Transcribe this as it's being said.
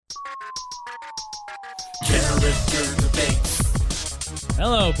Character Debates.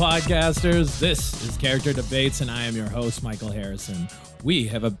 Hello, podcasters. This is Character Debates, and I am your host, Michael Harrison. We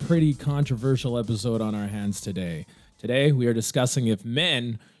have a pretty controversial episode on our hands today. Today, we are discussing if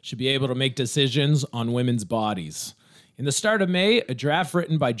men should be able to make decisions on women's bodies. In the start of May, a draft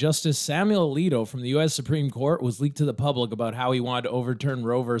written by Justice Samuel Alito from the U.S. Supreme Court was leaked to the public about how he wanted to overturn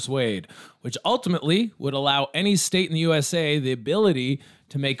Roe v. Wade, which ultimately would allow any state in the USA the ability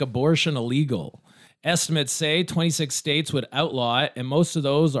to make abortion illegal. Estimates say 26 states would outlaw it, and most of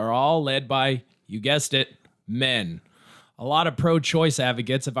those are all led by, you guessed it, men. A lot of pro-choice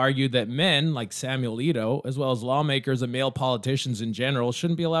advocates have argued that men, like Samuel Alito, as well as lawmakers and male politicians in general,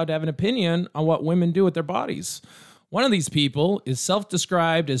 shouldn't be allowed to have an opinion on what women do with their bodies. One of these people is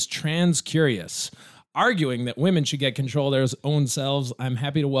self-described as trans-curious, arguing that women should get control of their own selves. I'm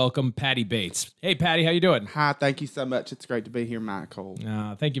happy to welcome Patty Bates. Hey, Patty, how you doing? Hi, thank you so much. It's great to be here, Michael.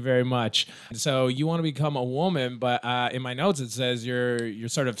 Thank you very much. So you want to become a woman, but in my notes it says you're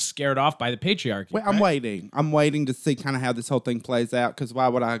sort of scared off by the patriarchy. Well, right? I'm waiting to see kind of how this whole thing plays out, because why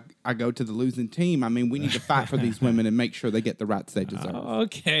would I go to the losing team? I mean, we need to fight for these women and make sure they get the rights they deserve.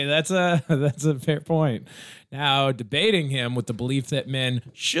 Okay, that's a fair point. Now, debating him with the belief that men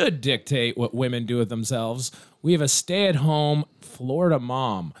should dictate what women do with themselves, we have a stay-at-home Florida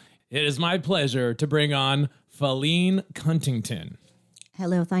mom. It is my pleasure to bring on Faline Cuntington.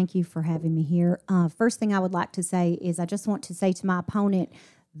 Hello, thank you for having me here. First thing I would like to say is I just want to say to my opponent,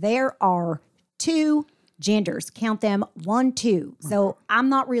 there are two genders. Count them, 1, 2. So I'm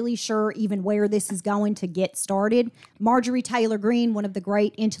not really sure even where this is going to get started. Marjorie Taylor Greene, one of the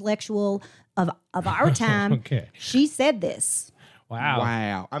great intellectual of our time, Okay. She said this.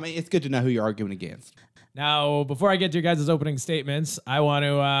 Wow. I mean, it's good to know who you're arguing against. Now, before I get to your guys' opening statements, I want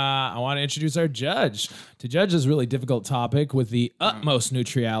to introduce our judge to judge this really difficult topic with the utmost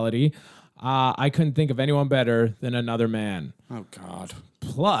neutrality. I couldn't think of anyone better than another man. Oh, God.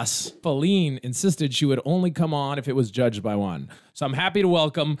 Plus, Faline insisted she would only come on if it was judged by one. So I'm happy to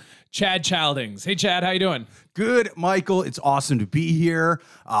welcome Chad Childings. Hey, Chad, how you doing? Good, Michael. It's awesome to be here.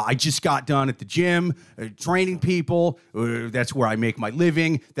 I just got done at the gym, training people. That's where I make my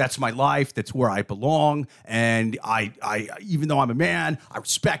living. That's my life. That's where I belong. And I even though I'm a man, I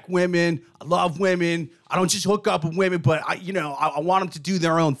respect women. I love women. I don't just hook up with women, but I want them to do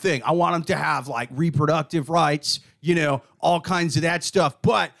their own thing. I want them to have like reproductive rights, all kinds of that stuff.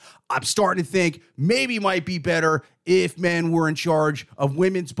 But I'm starting to think maybe it might be better if men were in charge of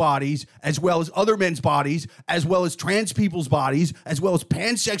women's bodies, as well as other men's bodies, as well as trans people's bodies, as well as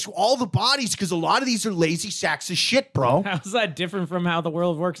pansexual, all the bodies, because a lot of these are lazy sacks of shit, bro. How's that different from how the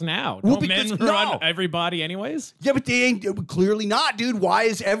world works now? Well, Don't men run everybody anyways? Yeah, but they ain't, clearly not, dude. Why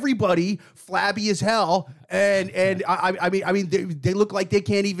is everybody flabby as hell? And I mean, they look like they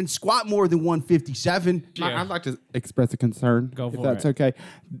can't even squat more than 157. Yeah. I'd like to express a concern, Go for if that's it. okay.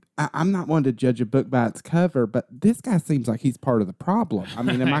 I'm not one to judge a book by its cover, but this guy seems like he's part of the problem. I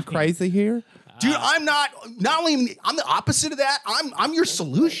mean, am I crazy here? Dude, I'm not only, I'm the opposite of that. I'm your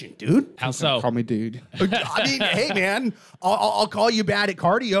solution, dude. How so? Call me dude. I mean, hey, man, I'll call you bad at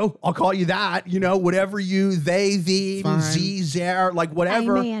cardio. I'll call you that, whatever they, thee, Fine. z, there, like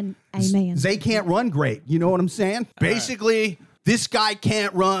whatever. Amen. They can't run great. You know what I'm saying? Basically, this guy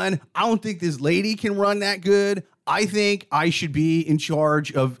can't run. I don't think this lady can run that good. I think I should be in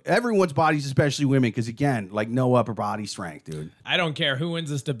charge of everyone's bodies, especially women, because, again, like no upper body strength, dude. I don't care who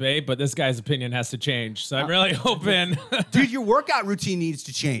wins this debate, but this guy's opinion has to change. So I'm really hoping. Dude, your workout routine needs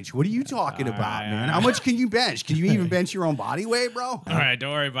to change. What are you talking about, man? How much can you bench? Can you even bench your own body weight, bro? All right,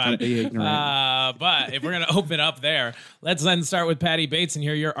 don't worry about Be it. ignorant. But if we're going to open up there, let's then start with Patty Bates and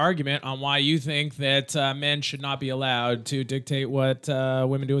hear your argument on why you think that men should not be allowed to dictate what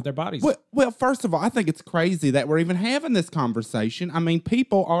women do with their bodies. Well, first of all, I think it's crazy that we're even having this conversation. I mean,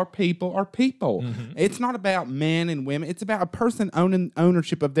 people are people. Mm-hmm. It's not about men and women. It's about a person owning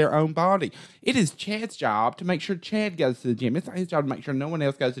ownership of their own body. It is Chad's job to make sure Chad goes to the gym. It's not his job to make sure no one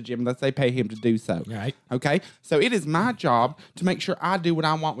else goes to the gym unless they pay him to do so. Right. Okay? So it is my job to make sure I do what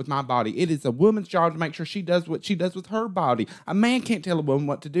I want with my body. It is a woman's job to make sure she does what she does with her body. A man can't tell a woman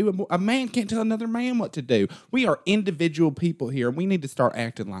what to do. A man can't tell another man what to do. We are individual people here, and we need to start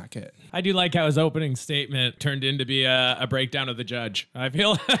acting like it. I do like how his opening statement turned turned into be a breakdown of the judge. I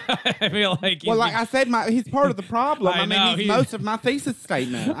feel like Well, like I said, he's part of the problem. I know, mean, he's most of my thesis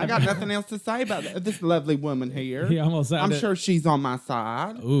statement. I got nothing else to say about this lovely woman here. He almost sounded- I'm sure she's on my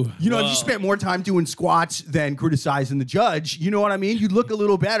side. Ooh, You know, if you spent more time doing squats than criticizing the judge, you know what I mean? You'd look a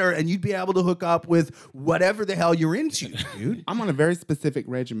little better and you'd be able to hook up with whatever the hell you're into, dude. I'm on a very specific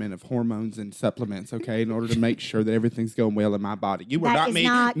regimen of hormones and supplements, okay, in order to make sure that everything's going well in my body. You were That not is me.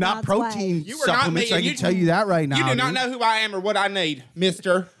 not Not God's way. protein You were not supplements. me, I and can you- tell you that right now. You do not dude. know who I am or what I need,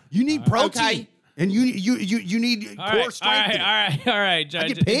 mister. You need protein. Okay. And you need all core right, strength. all right,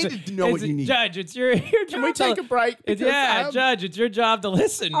 Judge. get paid to know what you need. Judge, it's your job. Can we take a break? Because Judge, it's your job to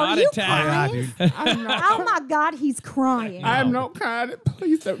listen, Are not you attack. crying? I'm not. Oh my God, he's crying. I'm not crying.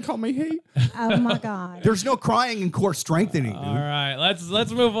 Please don't call me he. Oh my God. There's no crying and core strengthening, dude. All right,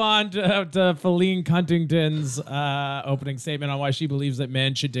 let's move on to Faline Cuntington's opening statement on why she believes that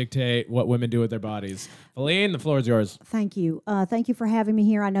men should dictate what women do with their bodies. Faline, the floor is yours. Thank you. Thank you for having me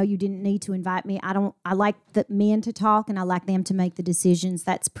here. I know you didn't need to invite me. I like the men to talk and I like them to make the decisions.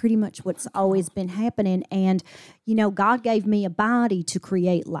 That's pretty much what's always been happening. And, you know, God gave me a body to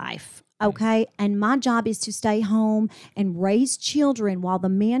create life. Okay. And my job is to stay home and raise children while the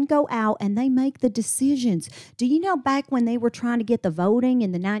men go out and they make the decisions. Do you know back when they were trying to get the voting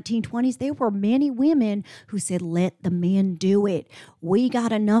in the 1920s, there were many women who said, let the men do it. We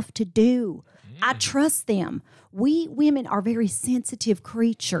got enough to do. I trust them. We women are very sensitive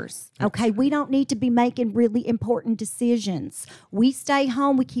creatures, okay? We don't need to be making really important decisions. We stay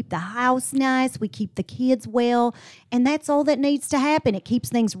home, we keep the house nice, we keep the kids well, and that's all that needs to happen. It keeps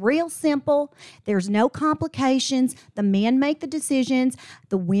things real simple. There's no complications. The men make the decisions.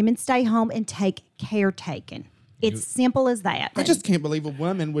 The women stay home and take care taken. It's simple as that. I just can't believe a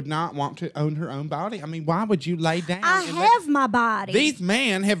woman would not want to own her own body. I mean, why would you lay down? I and let- have my body. These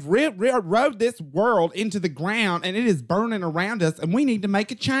men have rode this world into the ground, and it is burning around us, and we need to make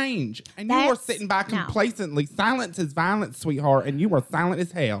a change. And you are That's- sitting by no. complacently. Silence is violence, sweetheart, and you are silent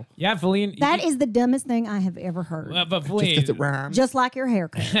as hell. Yeah, Faline. That is the dumbest thing I have ever heard. but Just because it Faline. rhymes. Just like your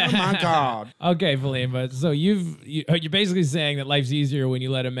haircut. Oh, my God. Okay, Faline, but so you're basically saying that life's easier when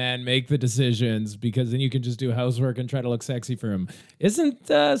you let a man make the decisions because then you can just do housework and try to look sexy for him. Isn't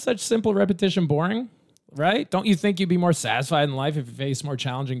such simple repetition boring? Right? Don't you think you'd be more satisfied in life if you faced more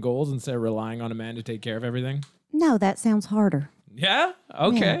challenging goals instead of relying on a man to take care of everything? No, that sounds harder. Yeah?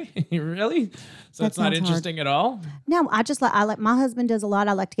 Okay. Really? So That it's not sounds hard. interesting at all? No, I like my husband does a lot.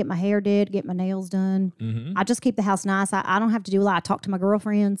 I like to get my hair did, get my nails done. I just keep the house nice. I don't have to do a lot. I talk to my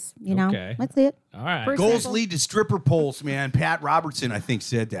girlfriends, you know. Okay. That's it. All right. Pretty Goals simple. lead to stripper poles, man. Pat Robertson, I think,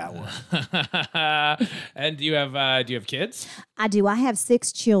 said that one. And do you have kids? I do. I have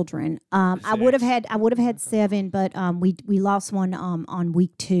 6 children. I would have had 7, but we lost one on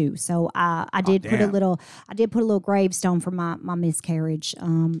week 2. So I did put a damn. little gravestone for my miscarriage.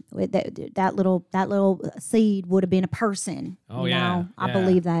 That little seed would have been a person. Oh, you yeah. know? I Yeah.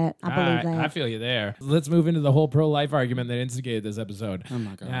 believe that. I believe that. I feel you there. Let's move into the whole pro-life argument that instigated this episode. Oh,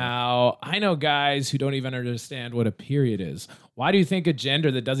 my God. Now, I know guys who don't even understand what a period is. Why do you think a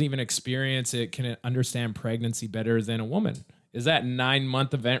gender that doesn't even experience it can understand pregnancy better than a woman? Is that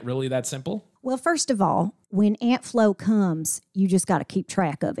 9-month event really that simple? Well, first of all, when Aunt Flo comes, you just got to keep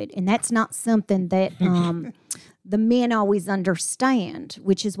track of it. And that's not something that the men always understand,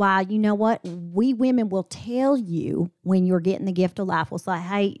 which is why, you know what? We women will tell you when you're getting the gift of life. We'll say,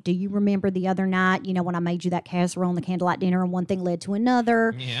 hey, do you remember the other night, you know, when I made you that casserole and the candlelight dinner and one thing led to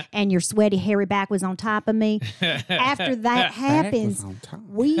another Yeah. and your sweaty, hairy back was on top of me? After that happens, on top.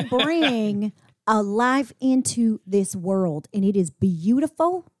 we bring a life into this world, and it is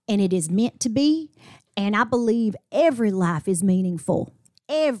beautiful and it is meant to be. And I believe every life is meaningful.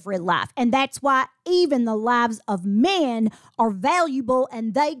 Every life. And that's why even the lives of men are valuable,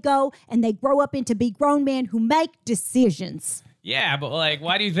 and they go and they grow up into be grown men who make decisions. Yeah, but like,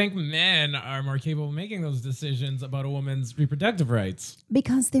 why do you think men are more capable of making those decisions about a woman's reproductive rights?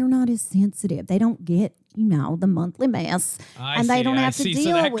 Because they're not as sensitive. They don't get, you know, the monthly mess. I They see, don't I have to see. deal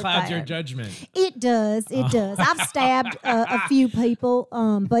So that with clouds that. your judgment. It does. It does. I've stabbed a few people,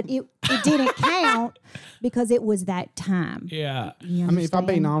 but it didn't count because it was that time. Yeah. You I mean, if I'm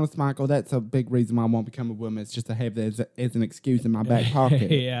being understand? honest, Michael, that's a big reason why I won't become a woman. It's just to have that as an excuse in my back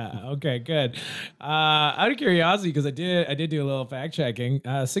pocket. Yeah. Okay. Good. Out of curiosity, because I did do a little fact checking.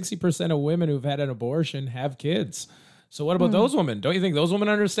 60% of women who've had an abortion have kids. So what about those women? Don't you think those women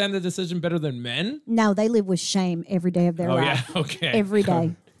understand the decision better than men? No, they live with shame every day of their Oh life. yeah. Okay. Every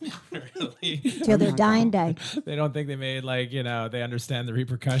day. Really? till their dying day. They don't think they made they understand the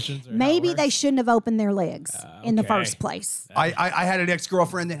repercussions. Or Maybe they shouldn't have opened their legs in the okay. first place. I had an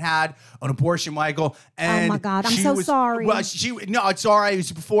ex-girlfriend that had an abortion, Michael. And my God, I'm she so was- sorry. Well, no, it's all right. It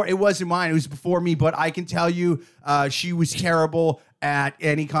was before. It wasn't mine. It was before me. But I can tell you, she was terrible at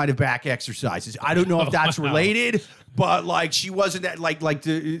any kind of back exercises. I don't know if that's related, but like she wasn't that like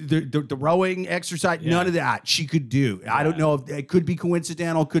the rowing exercise. Yeah. None of that she could do. I don't know if it could be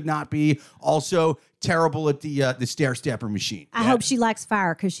coincidental, could not be. Also terrible at the stair stepper machine. I hope she likes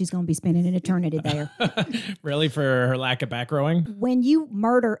fire because she's going to be spending an eternity there. Really, for her lack of back rowing? When you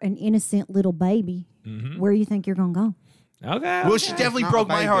murder an innocent little baby, where do you think you're going to go? Okay. Well, she definitely not broke a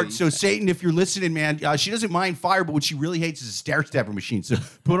my baby. heart. So, Satan, if you're listening, man, she doesn't mind fire, but what she really hates is a stair stepper machine. So,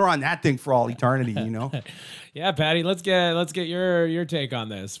 put her on that thing for all eternity, you know? Yeah, Patty, let's get your take on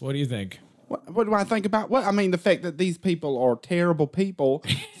this. What do you think? What do I think about what? I mean, the fact that these people are terrible people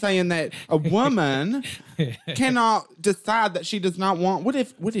saying that a woman cannot decide that she does not want. What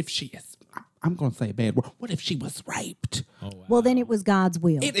if she is? I'm going to say a bad word. What if she was raped? Oh, wow. Well, then it was God's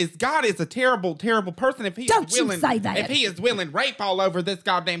will. It is God is a terrible, terrible person. If he Don't is you willing, say that. If he is willing rape all over this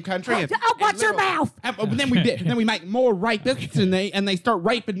goddamn country, watch your mouth. Then we make more rapists and they start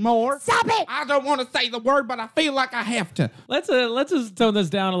raping more. Stop it. I don't want to say the word, but I feel like I have to. Let's just tone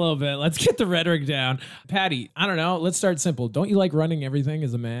this down a little bit. Let's get the rhetoric down. Patty, I don't know. Let's start simple. Don't you like running everything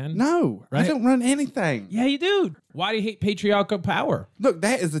as a man? No, I Right? don't run anything. Yeah, you do. Why do you hate patriarchal power? Look,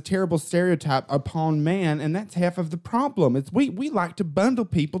 that is a terrible stereotype upon man, and that's half of the problem. It's we like to bundle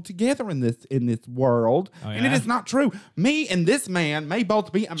people together in this world, and it yeah? is not true. Me and this man may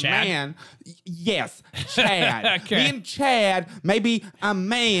both be a Chad? man. Yes, Chad. Okay. Me and Chad may be a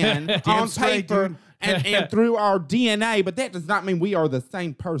man on straight, paper. dude. And through our DNA, but that does not mean we are the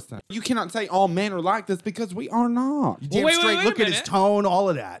same person. You cannot say all men are like this because we are not. Damn wait, straight. wait a Look at his minute. tone, all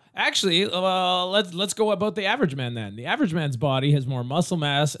of that. Actually, let's go about the average man then. The average man's body has more muscle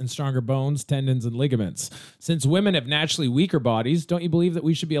mass and stronger bones, tendons, and ligaments. Since women have naturally weaker bodies, don't you believe that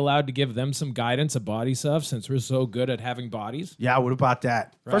we should be allowed to give them some guidance of body stuff since we're so good at having bodies? Yeah, what about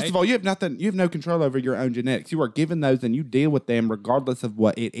that? First of all, you have nothing. You have no control over your own genetics. You are given those, and you deal with them regardless of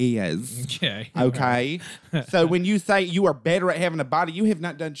what it is. Okay. Okay. So when you say you are better at having a body, you have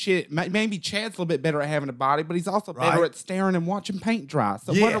not done shit. Maybe Chad's a little bit better at having a body, but he's also better Right. at staring and watching paint dry.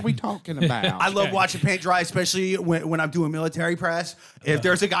 So Yeah. what are we talking about? I love watching paint dry, especially when I'm doing military press. If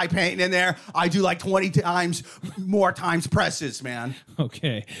there's a guy painting in there, I do like 20 times more times presses, man.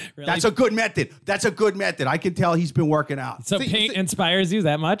 Okay. Really? That's a good method. That's a good method. I can tell he's been working out. So paint inspires you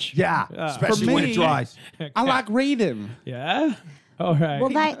that much? Yeah, especially For when me- it dries. I like reading. Yeah? All right. Well,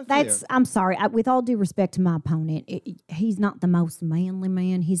 that's. I'm sorry. With all due respect to my opponent, he's not the most manly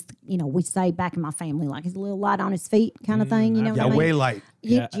man. He's, we say back in my family, like he's a little light on his feet, kind of thing. You know Yeah, what I mean? way light. Do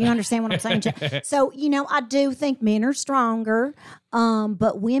you understand what I'm saying? Chad? So, I do think men are stronger,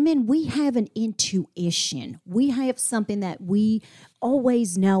 but women, we have an intuition. We have something that we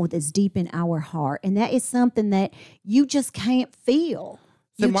always know that's deep in our heart, and that is something that you just can't feel.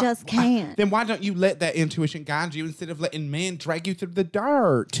 You just can't. Then why don't you let that intuition guide you instead of letting men drag you through the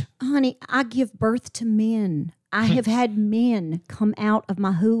dirt? Honey, I give birth to men. I have had men come out of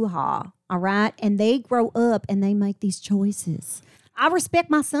my hoo-ha, all right? And they grow up and they make these choices. I respect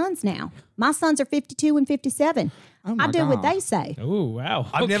my sons now. My sons are 52 and 57. my I do what God. they say. Oh, wow.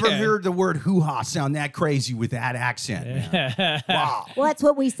 I've never Okay. heard the word hoo-ha sound that crazy with that accent, man. Wow. Well, that's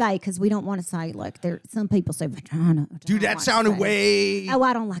what we say because we don't want to say, like, some people say vagina. Dude, that sounded way Oh,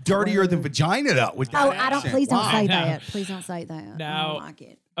 I don't like that dirtier than word. vagina, though, with that Oh, I don't. accent. Please don't Wow. say that. Please don't say that. I Now- don't like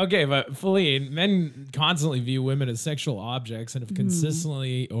it. Okay, but Faline, men constantly view women as sexual objects and have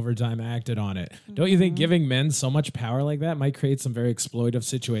consistently over time acted on it. Don't you think giving men so much power like that might create some very exploitive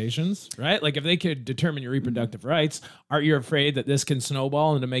situations, right? Like if they could determine your reproductive rights, aren't you afraid that this can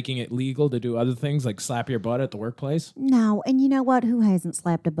snowball into making it legal to do other things like slap your butt at the workplace? No, and you know what? Who hasn't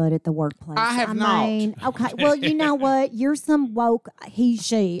slapped a butt at the workplace? I have not. mean, okay, well, you know what? You're some woke he,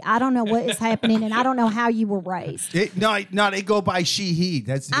 she. I don't know what is happening, and I don't know how you were raised. No, they go by she, he.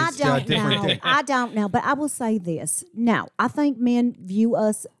 That's I don't different. know. I don't know, but I will say this. No, I think men view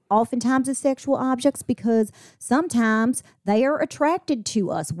us oftentimes as sexual objects because sometimes they are attracted to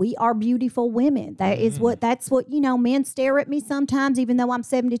us. We are beautiful women. That's what men stare at me sometimes, even though I'm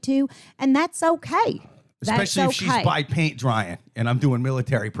 72, and that's okay. Especially if she's by paint drying and I'm doing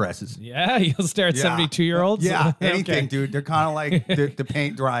military presses. Yeah, you'll stare at 72-year-olds? Yeah, anything, Okay. dude. They're kind of like the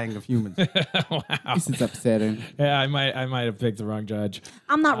paint drying of humans. This is upsetting. Yeah, I might have picked the wrong judge.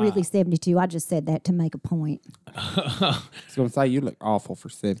 I'm not really 72. I just said that to make a point. I was going to say, you look awful for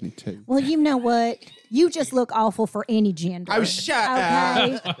 72. Well, you know what? You just look awful for any gender. Oh, shut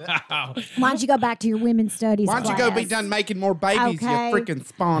up. Okay. Why don't you go back to your women's studies Why don't you go be class? done making more babies, Okay. you freaking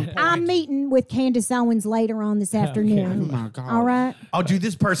spawn point? I'm meeting with Candace Owens later on this afternoon. Oh, my God. All right. Oh, dude,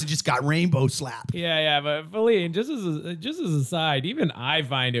 this person just got rainbow slapped. Yeah, but Faline, just as a side, even I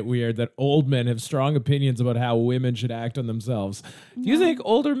find it weird that old men have strong opinions about how women should act on themselves. Do you think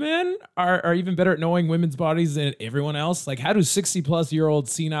older men are even better at knowing women's bodies than everyone else? Like, how do 60-plus-year-old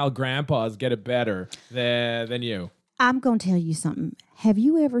senile grandpas get it better than you? I'm going to tell you something. Have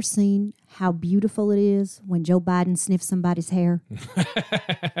you ever seen how beautiful it is when Joe Biden sniffs somebody's hair?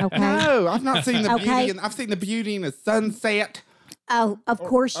 Okay. No, I've not seen the Okay. beauty. I've seen the beauty in the sunset. Oh, of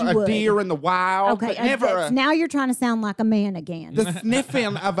course you a would. deer in the wild. Okay. But never now you're trying to sound like a man again. the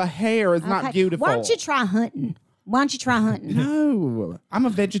sniffing of a hair is not beautiful. Why don't you try hunting? Why don't you try hunting? No, I'm a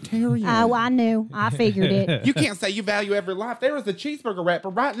vegetarian. Oh, I knew. I figured it. You can't say you value every life. There was a cheeseburger wrapper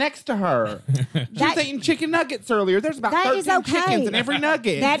right next to her. She was eating chicken nuggets earlier. There's about That 13 is okay. chickens in every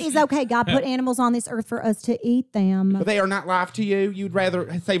nugget. That is okay. God put animals on this earth for us to eat them. But they are not life to you. You'd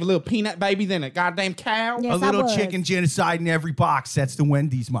rather save a little peanut baby than a goddamn cow. Yes, A little I would. chicken genocide in every box. That's the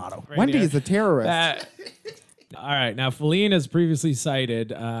Wendy's motto. Wendy is a terrorist. All right. Now, Faline has previously cited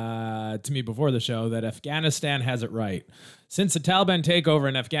to me before the show that Afghanistan has it right. Since the Taliban takeover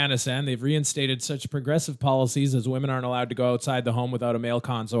in Afghanistan, they've reinstated such progressive policies as women aren't allowed to go outside the home without a male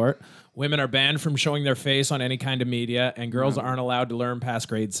consort, women are banned from showing their face on any kind of media, and girls aren't allowed to learn past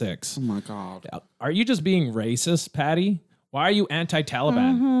grade 6. Oh, my God. Are you just being racist, Patty? Why are you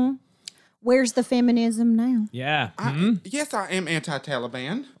anti-Taliban? Where's the feminism now? Yeah. Yes, I am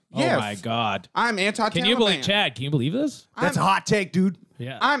anti-Taliban. Oh, Yes. my God. I'm anti-Taliban. Can you believe, Chad, can you believe this? That's a hot take, dude.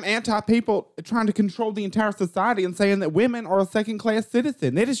 Yeah. I'm anti-people trying to control the entire society and saying that women are a second-class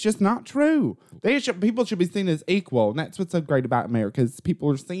citizen. That is just not true. People should be seen as equal, and that's what's so great about America is people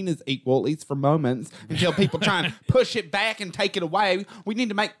are seen as equal, at least for moments, until people try and push it back and take it away. We need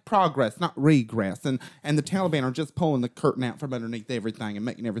to make progress, not regress. And the Taliban are just pulling the curtain out from underneath everything and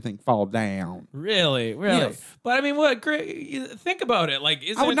making everything fall down. Really? Yes. But I mean, what? Think about it. Like,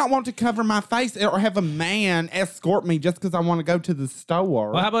 I would not want to cover my face or have a man escort me just because I want to go to the store.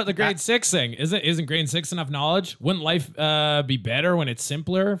 Well, how about the grade 6 thing? Isn't grade 6 enough knowledge? Wouldn't life be better when it's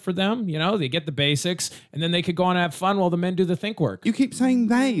simpler for them? You know, they get the basics, and then they could go on and have fun while the men do the think work. You keep saying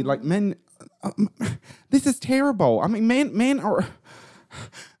they, like men. This is terrible. I mean,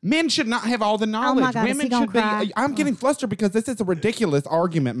 men should not have all the knowledge. God, is he Women gonna should cry? be. I'm getting flustered because this is a ridiculous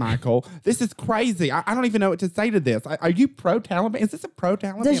argument, Michael. This is crazy. I don't even know what to say to this. Are you pro-Taliban? Is this a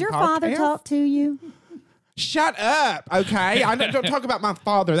pro-Taliban Does your father podcast? talk to you? Shut up, okay? Don't talk about my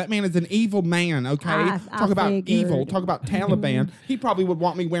father. That man is an evil man, okay? I Talk about figured. evil. Talk about Taliban. He probably would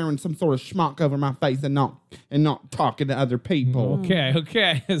want me wearing some sort of schmuck over my face and not talking to other people.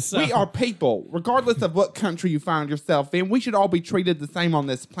 Okay. So, We are people, regardless of what country you find yourself in. We should all be treated the same on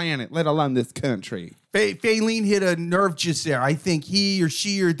this planet, let alone this country. Faline hit a nerve just there. I think he or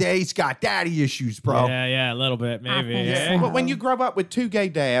she or they's got daddy issues, bro. Yeah, a little bit, maybe. think eh? so. But when you grow up with two gay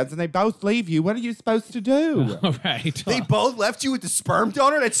dads and they both leave you, what are you supposed to do? All right. They both left you with the sperm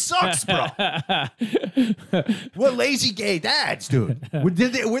donor? That sucks, bro. What lazy gay dads, dude? Were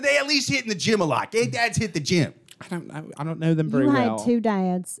they at least hitting the gym a lot? Gay dads hit the gym. I don't know them very You well. had 2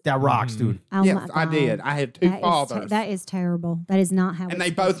 dads. That rocks, dude. Oh Yes, my God. I did. I had 2 fathers. That is terrible. That is not how. and it's they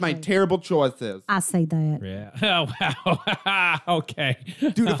supposed both to made be. terrible choices. I say that. Yeah. Oh, wow. Okay.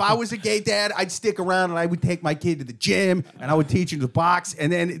 Dude, if I was a gay dad, I'd stick around and I would take my kid to the gym and I would teach him to box.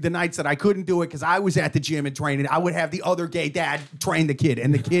 And then the nights that I couldn't do it because I was at the gym and training, I would have the other gay dad train the kid,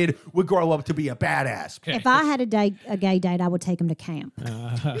 and the kid would grow up to be a badass. If I had a gay date, I would take him to camp.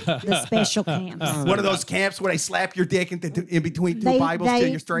 The special camps. One of those camps where they slap your dick in between two Bibles till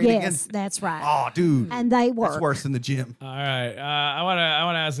you're straight yes, again. that's right. Oh, dude. And they work. That's worse than the gym. All right. I want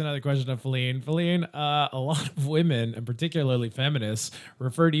to ask another question of Faline. Faline, a lot of women, and particularly feminists,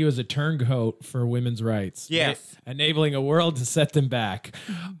 refer to you as a turncoat for women's rights. Yes. Enabling a world to set them back.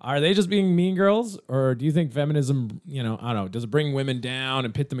 Are they just being mean girls, or do you think feminism, I don't know, does it bring women down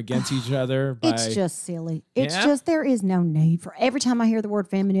and pit them against each other? It's just silly. It's Yeah? just there is no need for. Every time I hear the word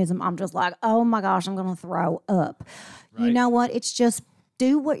feminism, I'm just like, oh my gosh, I'm going to throw up. You Right. know what? It's just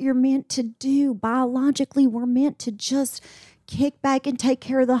do what you're meant to do. Biologically, we're meant to just kick back and take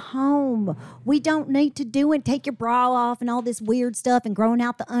care of the home. We don't need to do it. Take your bra off and all this weird stuff and growing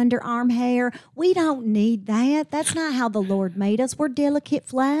out the underarm hair. We don't need that. That's not how the Lord made us. We're delicate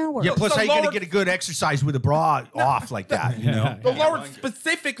flowers. Yeah, plus The how you going to Lord- get a good exercise with a bra off like that, you know? The Lord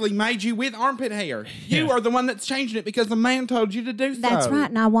specifically made you with armpit hair. You are the one that's changing it because the man told you to do so. That's right.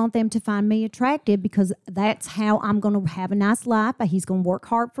 And I want them to find me attractive because that's how I'm going to have a nice life. He's going to work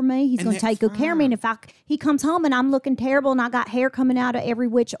hard for me. He's And going to that's take good care of me. And if he comes home and I'm looking terrible and I got hair coming out of every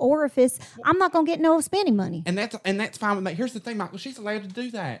which orifice, I'm not going to get no spending money. And that's fine with me. Here's the thing, Michael. She's allowed to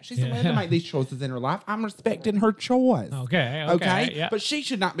do that. She's allowed to make these choices in her life. I'm respecting her choice. Okay. Yeah. But she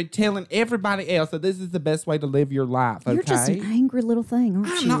should not be telling everybody else that this is the best way to live your life. Okay? You're just an angry little thing, aren't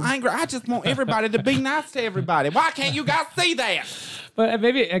I'm you? not angry. I just want everybody to be nice to everybody. Why can't you guys see that? But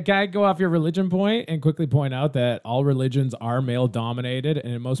maybe a guy go off your religion point and quickly point out that all religions are male dominated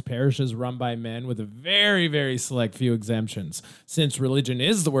and in most parishes run by men with a very, very select few exemptions. Since religion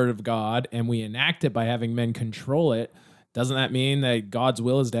is the word of God and we enact it by having men control it, doesn't that mean that God's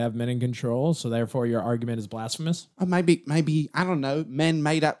will is to have men in control? So therefore your argument is blasphemous? Or maybe, I don't know, men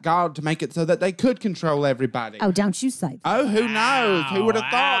made up God to make it so that they could control everybody. Oh, don't you say that. Oh, who knows? Who would have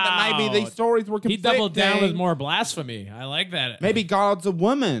thought that maybe these stories were He conflicting? doubled down with more blasphemy. I like that. Maybe God's a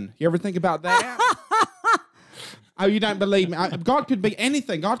woman. You ever think about that? Oh, you don't believe me? God could be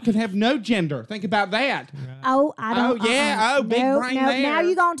anything. God could have no gender. Think about that. Oh, I don't. Oh, yeah. Oh, big brain there. Now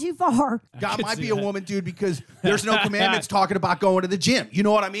you're going too far. God could might see be a that. woman, dude, because there's no commandments talking about going to the gym. You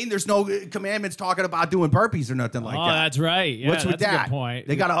know what I mean? There's no commandments talking about doing burpees or nothing like Oh, that. that's right. Yeah, What's with that's a that? good point.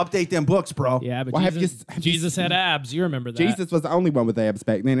 They got to update them books, bro. Yeah, but Well, have Jesus you had abs. You remember that. Jesus was the only one with abs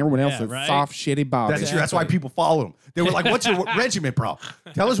back then. Everyone else Yeah, was right? soft, shitty body. That's true. That's why people follow him. They were like, "What's your regimen, bro?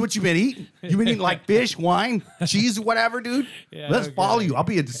 Tell us what you've been eating. You've been eating like fish, wine, cheese, whatever, dude. Yeah, Let's okay. follow you. I'll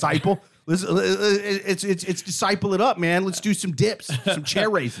be a disciple. It's disciple it up, man. Let's do some dips, some chair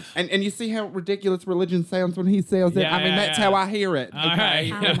raises. And you see how ridiculous religion sounds when he says it? Yeah, I mean, that's how I hear it. All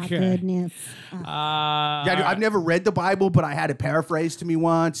right. Oh, my Okay. goodness. Yeah, dude, I've never read the Bible, but I had it paraphrased to me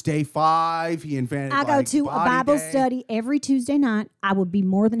once. Day 5, he invented. I go like, to a body Bible day. study every Tuesday night. I would be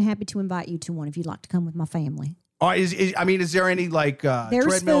more than happy to invite you to one if you'd like to come with my family. Oh, is there any like There's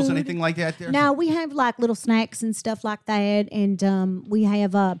treadmills, food. anything like that there? No, we have like little snacks and stuff like that, and we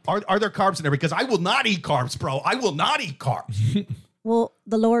have Are there carbs in there? Because I will not eat carbs, bro. I will not eat carbs. well,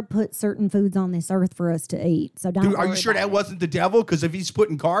 the Lord put certain foods on this earth for us to eat. So don't. Dude, are you worry sure about that it. wasn't the devil? Because if he's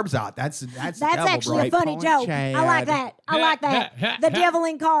putting carbs out, that's the That's devil, actually bro. a funny point, joke. Chad. I like that. I like that. The devil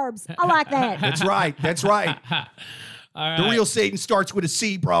in carbs. I like that. That's right. That's right. The real Satan starts with a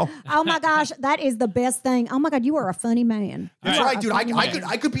C, bro. Oh my gosh, that is the best thing. Oh my God, you are a funny man. That's You are right, a dude. funny man.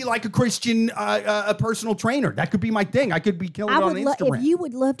 I could be like a Christian, a personal trainer. That could be my thing. I could be killing it on Instagram. if you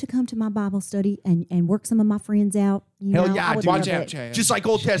would love to come to my Bible study and work some of my friends out. You Hell know, yeah, I would dude. love Watch out, it. Chad. Just like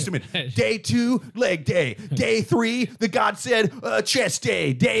Old Testament. Day 2, leg day. Day 3, the God said, chest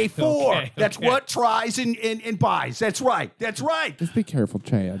day. Day 4, Okay, that's okay. what tries and buys. That's right. That's right. Just be careful,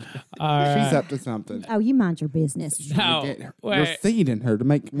 Chad. She's up to something. Oh, you mind your business. Now, Get your wait. seed in her to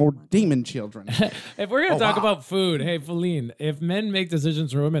make more demon children. If we're going to talk wow. about food, hey, Faline, if men make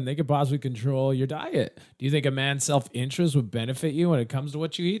decisions for women, they could possibly control your diet. Do you think a man's self-interest would benefit you when it comes to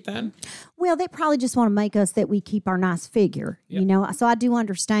what you eat then? Well, they probably just want to make us that we keep our nice figure, you know? So I do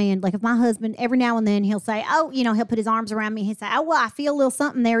understand. Like if my husband, every now and then he'll say, oh, you know, he'll put his arms around me. He'll say, oh, well, I feel a little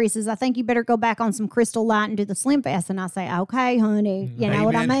something there. He says, I think you better go back on some Crystal Light and do the Slim Fast. And I say, okay, honey. You know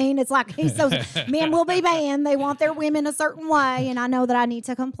what I Amen. mean? It's like, he's so, men will be men. They want their women a certain way. And I know that I need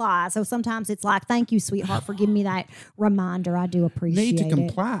to comply. So sometimes it's like, thank you, sweetheart, for giving me that reminder. I do appreciate Need to it.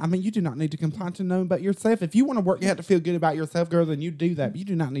 comply. I mean, you do not need to comply to no one but yourself. If you want to work, you have to feel good about yourself, girl, then you do that. But you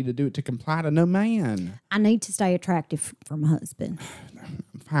do not need to do it to comply to no man. I need to stay attractive for my husband.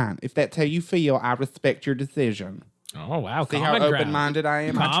 Fine. If that's how you feel, I respect your decision. Oh, wow. See how Common ground. open-minded I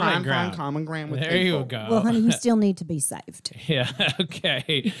am? I try Common and ground. find common ground with There people. you go. Well, honey, you still need to be saved. Yeah,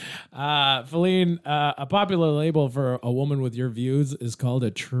 okay. Faline, a popular label for a woman with your views is called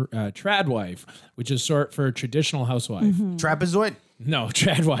a trad wife, which is short for traditional housewife. Mm-hmm. Trapezoid. No,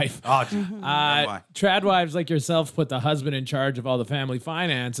 trad wife. Oh, Trad wives like yourself put the husband in charge of all the family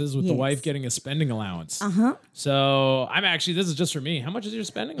finances with the Yes. wife getting a spending allowance. Uh-huh. So I'm actually, this is just for me. How much is your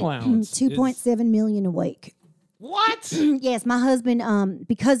spending allowance? 2.7 million a week. What? Yes, my husband,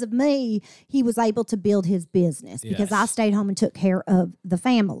 because of me, he was able to build his business because Yes. I stayed home and took care of the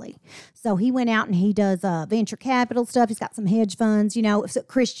family. So he went out and he does venture capital stuff. He's got some hedge funds, you know,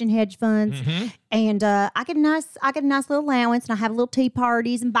 Christian hedge funds, and I get a nice little allowance, and I have little tea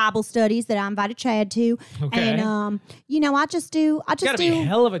parties and Bible studies that I invited Chad to, Okay. and you know, I just do. It's got to be a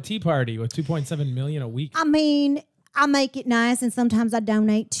hell of a tea party with 2.7 million a week. I mean, I make it nice, and sometimes I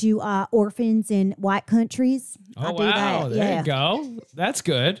donate to orphans in white countries. Oh, I do wow. that. There you go. That's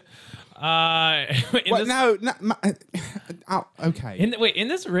good. Okay. In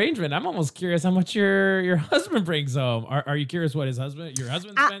this arrangement, I'm almost curious how much your husband brings home. Are you curious what your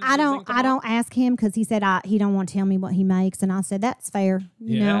husband spends? I don't ask him because he said he don't want to tell me what he makes, and I said that's fair.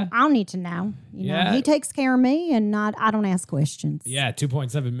 You know, I don't need to know. You know, he takes care of me, and I don't ask questions. Yeah,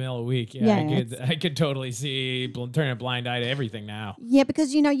 2.7 mil a week. Yeah, I could totally see turning a blind eye to everything now. Yeah,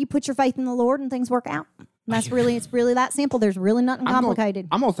 because you put your faith in the Lord and things work out. It's really that simple. There's really nothing complicated.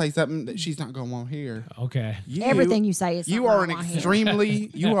 I'm gonna say something that she's not gonna want to hear. Okay. Everything you say is you are an extremely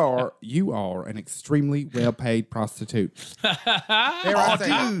you are an extremely well paid prostitute.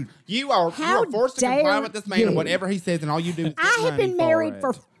 Dude, you are forced to comply with this man and whatever he says, and all you do is I have been married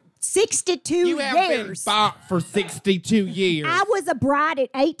for 62 years. You have been bought for 62 years. I was a bride at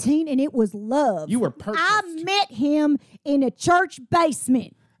 18, and it was love. You were purchased. I met him in a church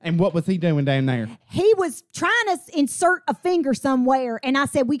basement. And what was he doing down there? He was trying to insert a finger somewhere, and I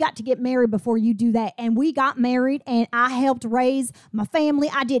said, we got to get married before you do that. And we got married, and I helped raise my family.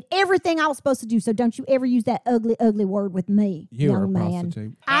 I did everything I was supposed to do, so don't you ever use that ugly, ugly word with me, young man.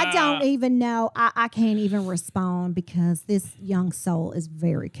 Prostitute. I don't even know. I can't even respond because this young soul is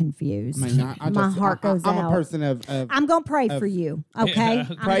very confused. My heart goes out. I'm a person of I'm going to pray for you, okay?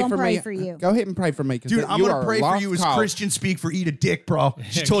 I'm going to pray for you. Go ahead and pray for me. Dude, I'm going to pray for you as Christian speak for eat a dick, bro.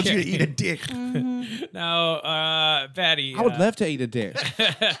 She told you to eat a dick. Mm-hmm. Now, Patty. I would love to eat a dick.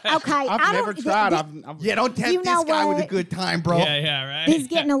 Okay. I've never tried. Don't tempt this guy with a good time, bro. Yeah, right. He's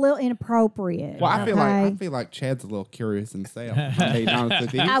getting a little inappropriate. Well, I feel like Chad's a little curious himself. I mean,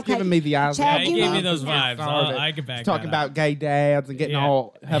 honestly, he's giving me the eyes. Chad, he gave me those vibes. I can back He's talking that up. about gay dads and getting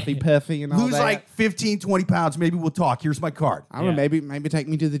all huffy puffy and all Lose that. like 15, 20 pounds. Maybe we'll talk. Here's my card. I don't know, maybe take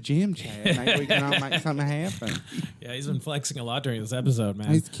me to the gym, Chad. Maybe we can all make something happen. Yeah, he's been flexing a lot during this episode, man.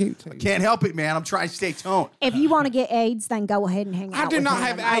 He's cute too. Can't help it, man. I'm trying to stay toned. If you want to get AIDS, then go ahead and hang out. I do with not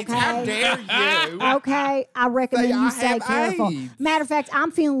him, have AIDS. okay? How dare you? Okay, I recommend Say you I stay have careful. AIDS. Matter of fact,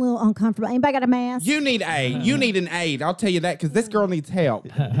 I'm feeling a little uncomfortable. Anybody got a mask? You need aid. You need an aid. I'll tell you that because this girl needs help.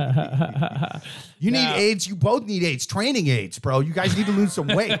 You need AIDS. You both need AIDS. Training AIDS, bro. You guys need to lose some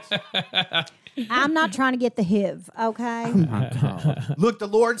weight. I'm not trying to get the HIV, okay? Oh my God. Look, the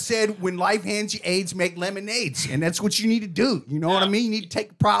Lord said, when life hands you AIDS, make lemonades. And that's what you need to do. You know what I mean? You need to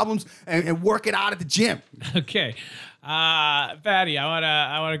take problems and work it out at the gym. Okay. Patty,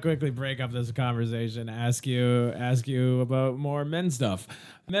 I wanna quickly break up this conversation, ask you about more men stuff.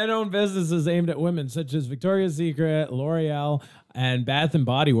 Men-owned businesses aimed at women such as Victoria's Secret, L'Oreal, and Bath and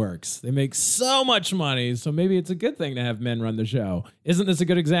Body Works. They make so much money, so maybe it's a good thing to have men run the show. Isn't this a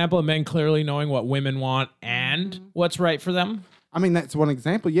good example of men clearly knowing what women want and what's right for them? I mean, that's one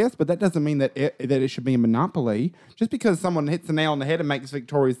example, yes, but that doesn't mean that it should be a monopoly. Just because someone hits the nail on the head and makes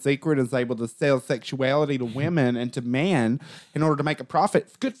Victoria's Secret and is able to sell sexuality to women and to men in order to make a profit,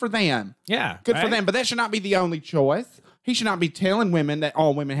 it's good for them. Yeah. Good for them, but that should not be the only choice. He should not be telling women that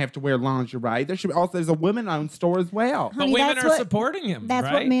all women have to wear lingerie. There's a women-owned store as well. But Honey, women that's are what- supporting him, That's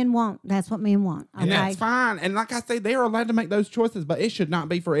right? what men want. That's what men want. Okay. And that's fine. And like I say, they are allowed to make those choices, but it should not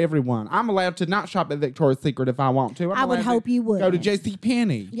be for everyone. I'm allowed to not shop at Victoria's Secret if I want to. I would hope you would. Go to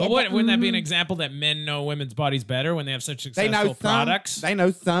JCPenney. But wouldn't that be an example that men know women's bodies better when they have such successful products? They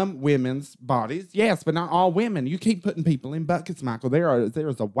know some women's bodies, yes, but not all women. You keep putting people in buckets, Michael. There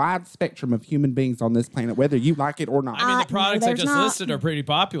is a wide spectrum of human beings on this planet, whether you like it or not. I mean, the products I there's just not. listed are pretty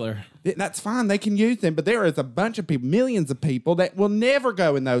popular. That's fine. They can use them, but there is a bunch of people, millions of people that will never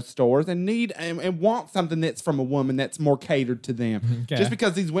go in those stores and need and want something that's from a woman that's more catered to them. Okay. Just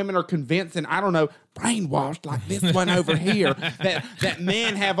because these women are convinced and, I don't know, brainwashed like this one over here that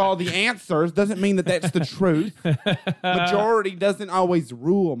men have all the answers doesn't mean that that's the truth. Majority doesn't always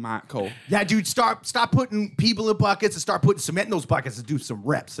rule, Michael. Yeah, dude, stop putting people in buckets and start putting cement in those buckets and do some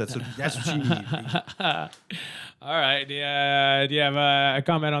reps. That's what you need. All right. Do you have a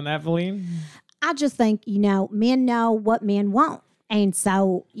comment on that, Faline? I just think, men know what men want. And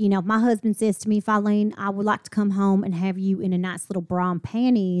so, if my husband says to me, Faline, I would like to come home and have you in a nice little bra and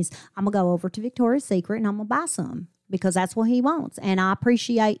panties, I'm going to go over to Victoria's Secret and I'm going to buy some because that's what he wants. And I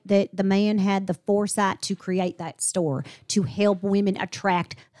appreciate that the man had the foresight to create that store to help women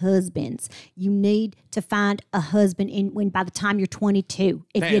attract husbands. You need to find a husband when by the time you're 22.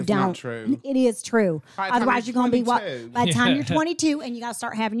 If That you is don't, not true. It is true. By the time Otherwise, you're you're going to be 22. by the time you're 22 and you got to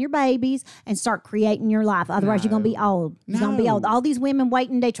start having your babies and start creating your life. Otherwise, you're going to be old. You're going to be old. All these women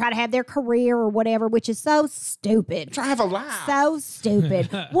waiting, they try to have their career or whatever, which is so stupid. Try to have a life. So stupid.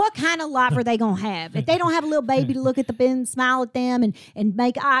 What kind of life are they going to have? If they don't have a little baby to look at the bin, smile at them, and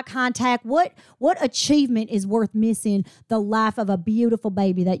make eye contact. What achievement is worth missing the life of a beautiful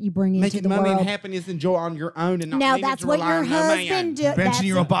baby that you bring into Making the money world? and happiness and joy on your own and not Now needing that's to what rely your on no man. husband does. Benching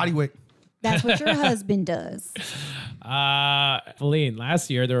your own body weight. That's what your husband does. Feline, last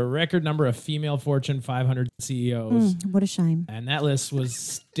year there were a record number of female Fortune 500 CEOs. What a shame. And that list was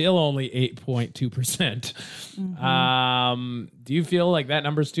still only 8.2%. Do you feel like that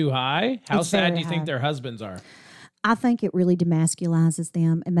number's too high? How It's sad very do you think high. their husbands are? I think it really demasculizes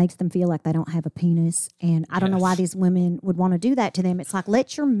them. It makes them feel like they don't have a penis. And I don't know why these women would want to do that to them. It's like,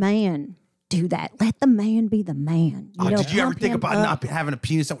 let your man do that. Let the man be the man. Did you ever pump think him about up. not having a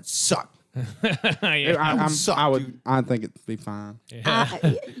penis? That would suck. I would. dude. I think it'd be fine. I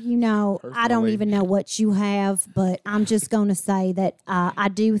don't Personally. even know what you have, but I'm just going to say that I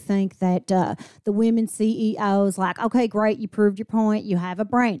do think that the women CEOs, like, okay, great, you proved your point. You have a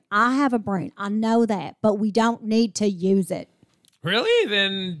brain. I have a brain. I know that, but we don't need to use it. Really?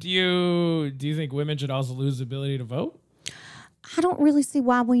 Then do you think women should also lose the ability to vote? I don't really see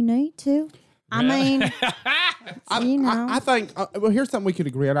why we need to. I mean, I think, well, here's something we could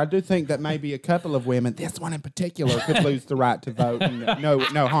agree on. I do think that maybe a couple of women, this one in particular, could lose the right to vote. And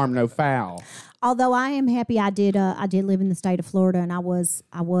no harm, no foul. although I am happy I did live in the state of Florida, and I was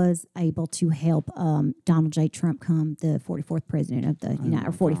able to help Donald J. Trump come the 44th president of the United,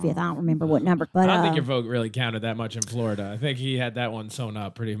 or 45th. I don't remember what number, but I don't think your vote really counted that much in Florida. I think he had that one sewn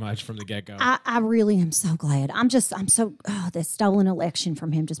up pretty much from the get-go. I really am so glad. The stolen election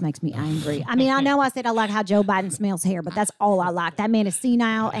from him just makes me angry. I mean, I know I said I like how Joe Biden smells hair, but that's all I like. That man is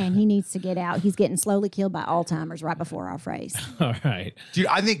senile and he needs to get out. He's getting slowly killed by Alzheimer's right before our face. All right. Dude,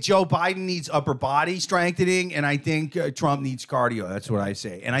 I think Joe Biden needs upper body strengthening, and I think Trump needs cardio. That's what I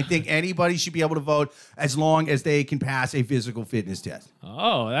say. And I think anybody should be able to vote as long as they can pass a physical fitness test.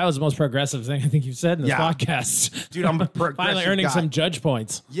 Oh, that was the most progressive thing I think you've said in this Yeah. podcast. Dude, I'm a progressive Finally earning guy. some judge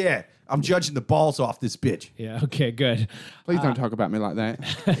points. Yeah, I'm judging the balls off this bitch. Yeah, okay, good. Please don't talk about me like that.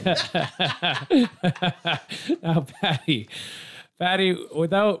 Now, Patty,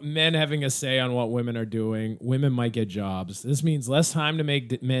 without men having a say on what women are doing, women might get jobs. This means less time to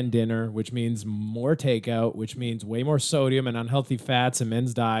make men dinner, which means more takeout, which means way more sodium and unhealthy fats in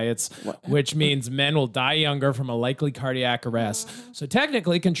men's diets, which means men will die younger from a likely cardiac arrest. So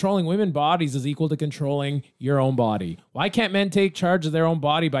technically, controlling women's bodies is equal to controlling your own body. Why can't men take charge of their own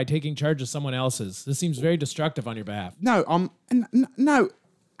body by taking charge of someone else's? This seems very destructive on your behalf. No, no.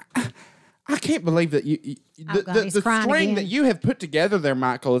 I can't believe that the he's crying string again. that you have put together there,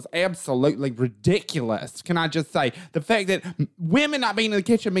 Michael, is absolutely ridiculous. Can I just say the fact that women not being in the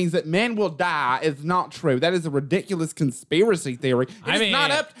kitchen means that men will die is not true. That is a ridiculous conspiracy theory. It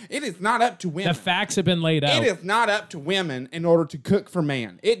is not up to women. The facts have been laid out. It is not up to women in order to cook for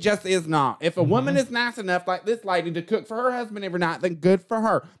men. It just is not. If a woman is nice enough, like this lady, to cook for her husband every night, then good for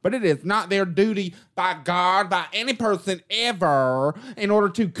her. But it is not their duty by God, by any person ever, in order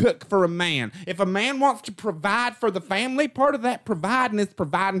to cook for a man. If a man wants to provide for the family, part of that providing is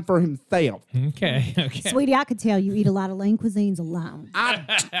providing for himself. Okay. Sweetie, I could tell you eat a lot of lean cuisines alone.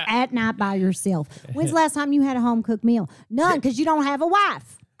 At night by yourself. When's the last time you had a home-cooked meal? None, because you don't have a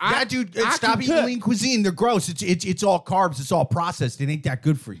wife. Yeah, dude, I stop can eating cook. lean cuisine. They're gross. It's all carbs. It's all processed. It ain't that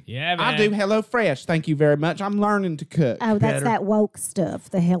good for you. Yeah, man. I do HelloFresh. Thank you very much. I'm learning to cook. Oh, that's better. that woke stuff,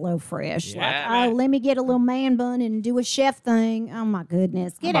 the HelloFresh. Yeah, Like, man. let me get a little man bun and do a chef thing. Oh, my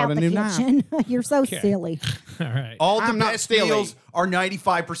goodness. Get I out bought the a new knife. kitchen. You're so silly. All right. All the I'm not best silly. meals are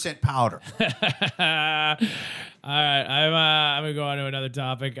 95% powder. All right, I'm gonna go on to another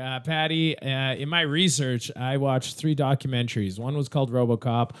topic. Patty, in my research, I watched 3 documentaries. One was called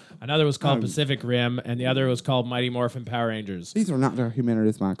RoboCop, another was called Pacific Rim, and the other was called Mighty Morphin Power Rangers. These are not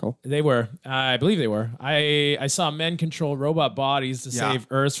documentaries, Michael. They were, I believe they were. I saw men control robot bodies to Yeah. save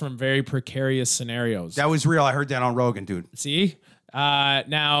Earth from very precarious scenarios. That was real. I heard that on Rogan, dude. See?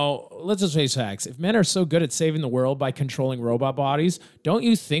 Now, let's just face facts. If men are so good at saving the world by controlling robot bodies, don't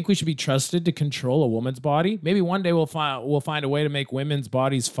you think we should be trusted to control a woman's body? Maybe one day we'll find a way to make women's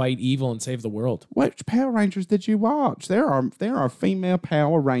bodies fight evil and save the world. Which Power Rangers did you watch? There are female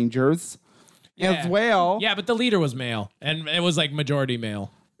Power Rangers as well. Yeah, but the leader was male, and it was like majority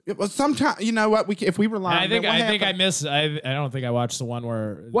male. It was sometimes, you know what? If we rely on I that, I don't think I watched the one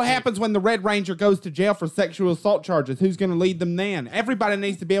where. what happens when the Red Ranger goes to jail for sexual assault charges? Who's going to lead them then? Everybody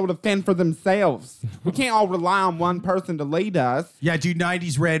needs to be able to fend for themselves. We can't all rely on one person to lead us. Yeah, dude,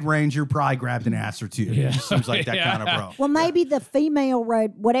 90s Red Ranger probably grabbed an ass or two. Seems like that Yeah. kind of bro. Well, maybe the female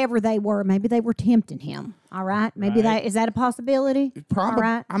red, whatever they were, maybe they were tempting him. All right. Maybe Right. is that a possibility? Probably. All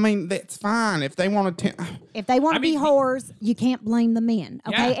right. I mean, that's fine if they want to. If they want to be whores, you can't blame the men.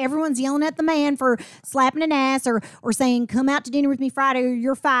 Okay, Yeah. everyone's yelling at the man for slapping an ass or saying, "Come out to dinner with me Friday, or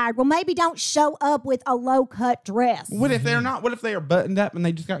you're fired." Well, maybe don't show up with a low cut dress. What if they're not? What if they are buttoned up and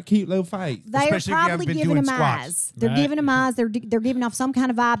they just got cute little face? They're Especially if you haven't probably been giving doing them squats. eyes. They're Right. giving them eyes. They're giving off some kind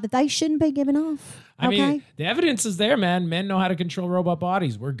of vibe that they shouldn't be giving off. I Okay. mean, the evidence is there, man. Men know how to control robot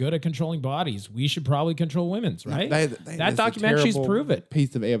bodies. We're good at controlling bodies. We should probably control women's, right? That that documentary's prove it.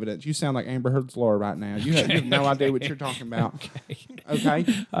 Piece of evidence. You sound like Amber Heard's lawyer right now. You have no idea what you're talking about. Okay.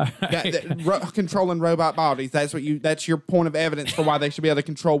 Controlling robot bodies. That's your point of evidence for why they should be able to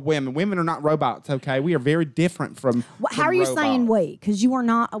control women. Women are not robots. Okay. We are very different from. How are you saying we? Because you are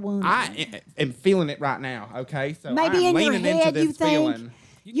not a woman. I am feeling it right now. Okay. So Maybe I'm in your leaning into head this you think feeling.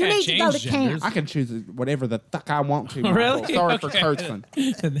 you can't need to go change to camp. genders. I can choose whatever the fuck I want to. Michael. Really? Sorry for Okay. cursing.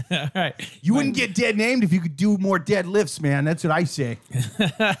 All right. You wouldn't get dead named if you could do more deadlifts, man. That's what I say.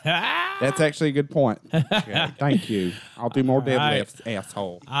 That's actually a good point. Okay, thank you. I'll do more deadlifts,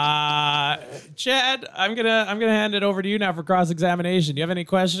 asshole. Chad, I'm gonna hand it over to you now for cross examination. Do you have any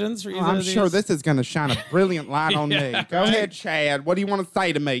questions for either I'm of these? sure this is going to shine a brilliant light on me. Yeah, Go right. ahead, Chad. What do you want to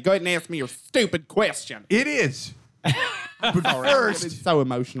say to me? Go ahead and ask me your stupid question. It is. But It's first, so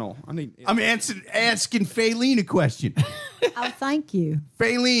emotional. I'm asking Faline a question. Oh, thank you.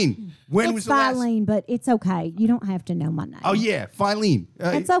 Faline, when was It's the last? Faline, but it's okay. You don't have to know my name. Oh yeah, Faline.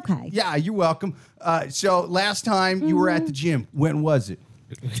 It's okay. Yeah, you're welcome. So last time you were at the gym, when was it?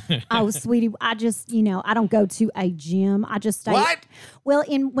 Oh, sweetie, I just, I don't go to a gym. I just stay. What? Well,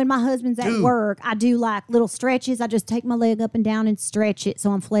 when my husband's at Dude. work, I do like little stretches. I just take my leg up and down and stretch it,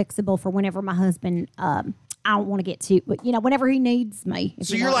 so I'm flexible for whenever my husband. I don't want to get too, but whenever he needs me.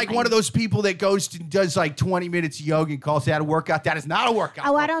 So you're like one of those people that goes to does like 20 minutes of yoga and calls that a workout. That is not a workout.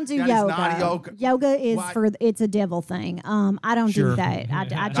 Oh, bro. I don't do That yoga. Is not yoga. Yoga is What? it's a devil thing. I don't Sure. do that.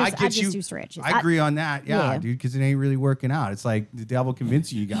 I just do stretches. I agree on that. Yeah, Yeah. dude, because it ain't really working out. It's like the devil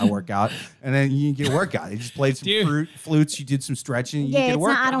convincing you got to work out, and then you get a workout. You just played some Dude. flutes, you did some stretching, you Yeah, get a it's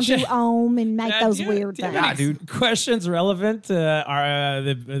workout. not, I don't do om and make Chad, those do you- weird do you things. have any questions relevant to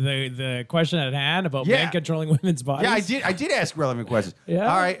the question at hand about Yeah. men controlling women's bodies? Yeah, I did ask relevant questions. Yeah.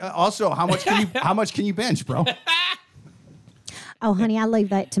 All right. Also, how much can you bench, bro? Oh, honey, I leave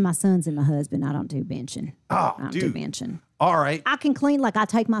that to my sons and my husband. I don't do benching. Oh, I don't dude. do benching. All right. I can clean, like I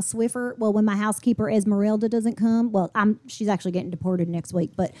take my Swiffer. Well, when my housekeeper Esmeralda doesn't come, she's actually getting deported next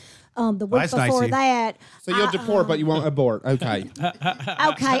week. But the week that's nice before of you. that, So you'll deport, but you won't abort. Okay.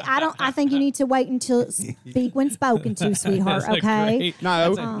 I think you need to wait until speak when spoken to, sweetheart. That's a Okay. great-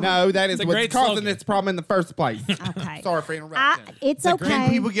 No, that is a what's great causing slogan. this problem in the first place. Okay. Sorry for interrupting. It's Can okay.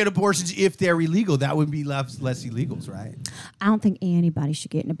 people get abortions if they're illegal? That would be less illegals, right? I don't think anybody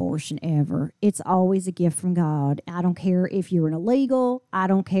should get an abortion ever. It's always a gift from God. I don't care if you're an illegal. I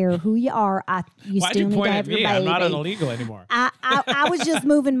don't care who you are. You Why'd still you need point to at have your me? baby. I'm not an illegal anymore. I was just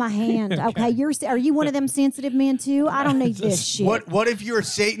moving my hand. Okay, are you one of them sensitive men too? I don't need this shit. What if you're a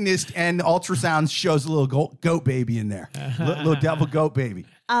Satanist and ultrasound shows a little goat baby in there, little devil goat baby?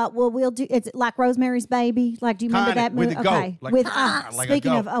 Well, we'll do. It's like Rosemary's Baby. Like, do you remember Kinda, that with movie? a goat, Okay. like, With like a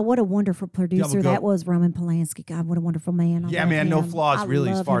speaking goat. of, what a wonderful producer Devil goat. that was, Roman Polanski. God, what a wonderful man. I Yeah, love man, no him. flaws I really,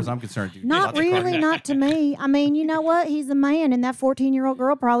 as love far him. as I'm concerned, dude. Not really, not to me. I mean, you know what? He's a man, and that 14-year-old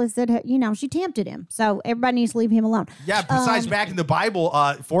girl probably said, she tempted him. So everybody needs to leave him alone. Yeah. Besides, back in the Bible,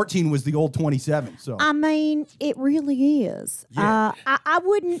 14 was the old 27. So I mean, it really is. Yeah.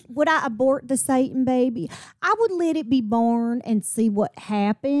 Would I abort the Satan baby? I would let it be born and see what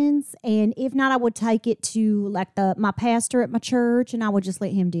happens. And if not, I would take it to like my pastor at my church, and I would just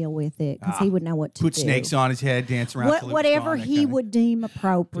let him deal with it because he would know what to put do. snakes on his head, dance around. till it was Whatever gone, that he kinda- would deem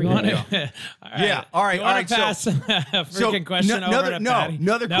appropriate. Yeah. All right. You All wanna right. pass a freaking question over to Patty?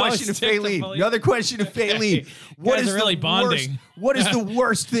 Another question to stick Faline. Faline. Another question to Faline. What guys is are really the bonding. What is the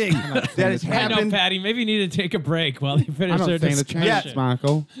worst thing that has I know, happened? Patty. Maybe you need to take a break while you I finish don't their stand a discussion. chance,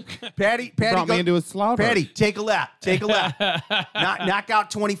 Michael. Patty, Brought me into a slaughter. Patty, take a lap. Take a lap. knock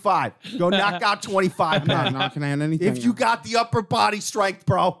out 25. Go knock out 25. I'm not knocking at anything. If you got the upper body strength,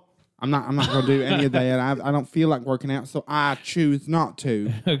 bro. I'm not going to do any of that. I don't feel like working out, so I choose not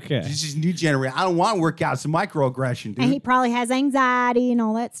to. Okay. This is new generation. I don't want to work out. It's a microaggression, dude. And he probably has anxiety and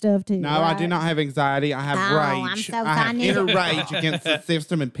all that stuff too. No, right? I do not have anxiety. I have Oh, rage. I'm so I have funny. inner rage against the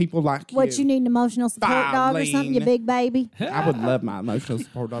system and people like What, you need an emotional support dog or something, you Faline. big baby? I would love my emotional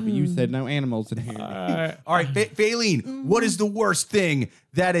support dog, but you said no animals in here. All right, Faline, what is the worst thing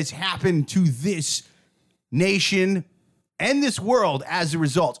that has happened to this nation and this world as a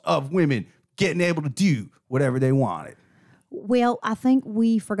result of women getting able to do whatever they wanted? Well, I think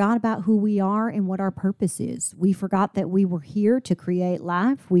we forgot about who we are and what our purpose is. We forgot that we were here to create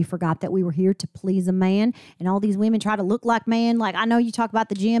life. We forgot that we were here to please a man. And all these women try to look like men. Like, I know you talk about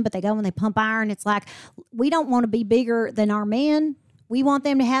the gym, but they go and they pump iron. It's like, we don't want to be bigger than our men. We want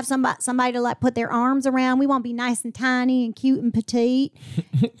them to have somebody to like put their arms around. We want to be nice and tiny and cute and petite.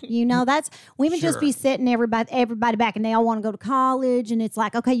 That's women just be setting everybody back, and they all want to go to college. And it's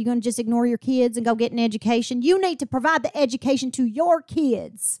like, okay, you're going to just ignore your kids and go get an education. You need to provide the education to your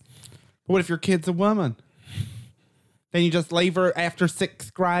kids. What if your kid's a woman? Then you just leave her after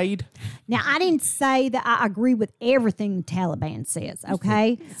 6th grade? Now, I didn't say that I agree with everything the Taliban says,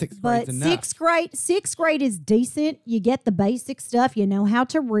 okay? But sixth grade is decent. You get the basic stuff. You know how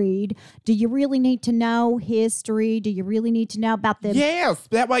to read. Do you really need to know history? Do you really need to know about the... Yes.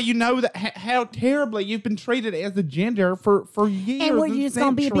 That way you know that how terribly you've been treated as a gender for years and you're just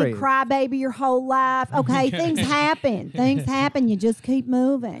going to be a big crybaby your whole life. Okay, things happen. Things happen. You just keep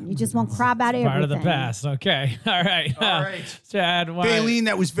moving. You just won't cry about everything. Part of the past. Okay. All right. All right. Chad, Faline,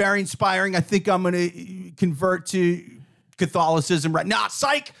 that was very inspiring. I think I'm going to convert to Catholicism right now.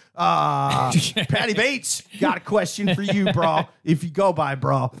 Psych. Patty Bates, got a question for you, bro. If you go by,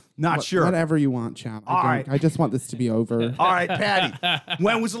 bro. Not sure. Whatever you want, Chad. All right. I just want this to be over. All right, Patty.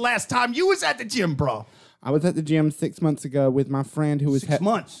 When was the last time you was at the gym, bro? I was at the gym 6 months ago with my friend who was 6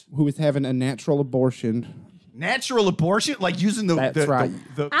 months. Who was having a natural abortion. Natural abortion? Like using the... That's right.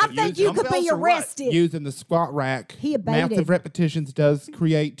 I think you could be arrested. Using the squat rack. He abated. Massive repetitions does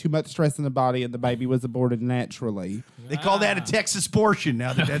create too much stress in the body, and the baby was aborted naturally. They call that a Texas abortion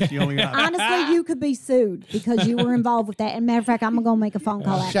now that that's the only option. Honestly, you could be sued because you were involved with that. And matter of fact, I'm going to make a phone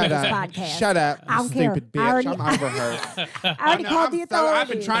call after this podcast. Shut up, I don't stupid care. bitch. I'm over her. I already called the authorities. I've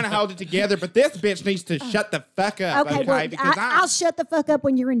been trying to hold it together, but this bitch needs to shut the fuck up, okay? Well, because I'll shut the fuck up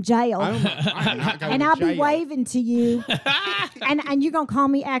when you're in jail. I'm not going and to I'll jail. be waving to you. and you're going to call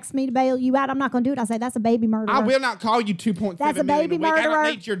me, ask me to bail you out. I'm not going to do it. I say, that's a baby murderer. I will not call you 2.7 That's a million baby a week. I murderer.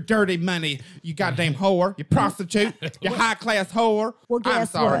 don't need your dirty money, you goddamn whore, you prostitute, you high-class whore. Well, I'm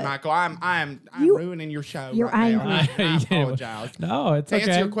guess sorry, what? Michael. I'm You- ruining your show you're right now. angry. I apologize. No, it's To okay.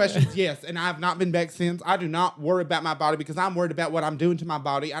 answer your questions, yes, and I have not been back since. I do not worry about my body because I'm worried about what I'm doing to my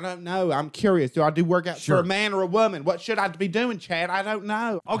body. I don't know. I'm curious. Do I do workouts for a man or a woman? What should I be doing, Chad? I don't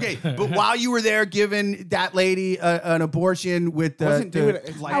know. Okay, but while you were there giving that lady an abortion with the... Wasn't doing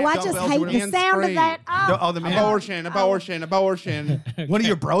it. like, Oh, I just dumbbells or hate whatever. the sound of that. Oh, the man. Abortion. One of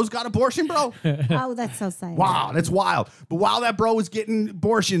your bros got abortion, bro? Oh, that's so sad. Wow, that's wild. But while that bro was getting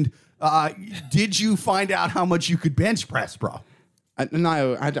abortioned, did you find out how much you could bench press, bro?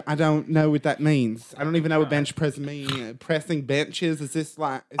 No, I don't know what that means. I don't even know what bench press means. Pressing benches, is this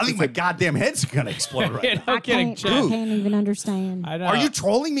like... I think my goddamn head's gonna explode right now. No kidding, I Chad. can't even understand. I know. Are you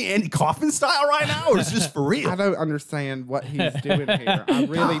trolling me Andy Kaufman style right now, or is this for real? I don't understand what he's doing here. I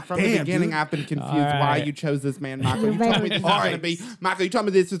really, God from the damn, beginning, dude. I've been confused All why right. you chose this man, Michael. You're You told me very this is All going to right. be, Michael. You told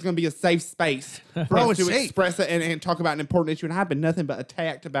me this was going to be a safe space for Bro, us it's to safe. express it and talk about an important issue. And I've been nothing but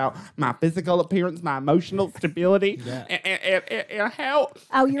attacked about my physical appearance, my emotional stability, and how.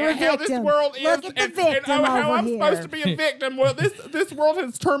 Oh, you're and a how this victim. world is, Look at the victim and how over I'm here. supposed to be a victim. Well, this world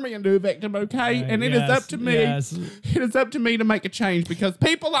has turned me into a victim, okay? And it is yes, up to me. yes. It is up to me to make a change because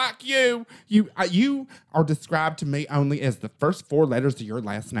people like you are described to me only as the first 4 letters of your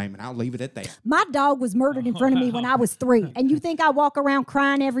last name, and I'll leave it at that. My dog was murdered in front of me when I was 3. And you think I walk around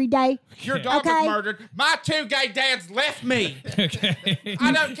crying every day? Your dog Okay. was murdered. My 2 gay dads left me.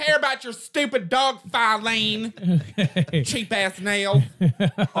 I don't care about your stupid dog, Faline. Cheap ass nail.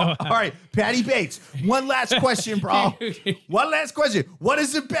 All right, Patty Bates. One last question, bro. One last question. What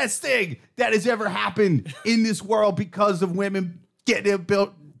is the best thing that has ever happened in this world because of women getting the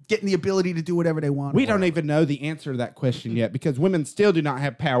ability to do whatever they want? We don't even know the answer to that question yet because women still do not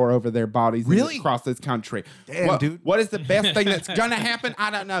have power over their bodies Really? across this country. Damn, dude. What is the best thing that's going to happen?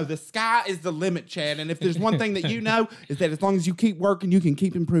 I don't know. The sky is the limit, Chad. And if there's one thing that you know is that as long as you keep working, you can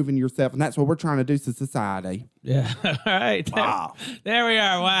keep improving yourself. And that's what we're trying to do to society. Yeah. All right. Wow. There we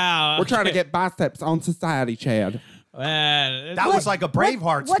are. Wow. We're trying to get biceps on society, Chad. Man, That was like a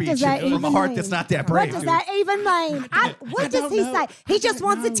Braveheart What speech does that from a even heart mean? that's not that brave, What does dude. that even mean? What does he say? He just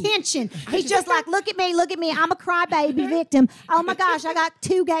wants attention. He's just like, look at me. I'm a crybaby victim. Oh my gosh, I got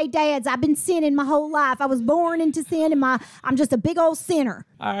 2 gay dads. I've been sinning my whole life. I was born into sin, and I'm just a big old sinner.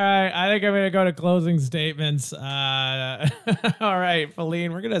 all right. I think I'm going to go to closing statements. All right,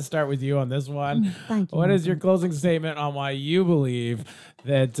 Faline, we're going to start with you on this one. Thank you, What is your closing statement on why you believe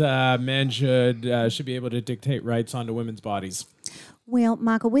that men should be able to dictate rights onto women's bodies? Well,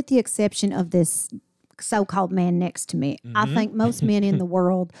 Michael, with the exception of this so-called man next to me. I think most men in the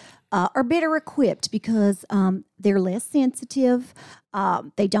world are better equipped because they're less sensitive.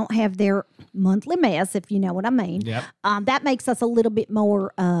 They don't have their monthly mess, if you know what I mean. Yep. That makes us a little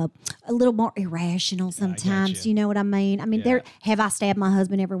more irrational sometimes. You know what I mean? I mean, have I stabbed my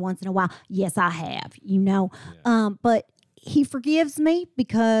husband every once in a while? Yes, I have. You know, but he forgives me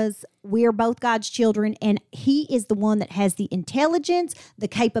because we are both God's children, and he is the one that has the intelligence, the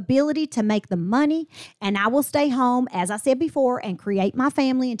capability to make the money, and I will stay home, as I said before, and create my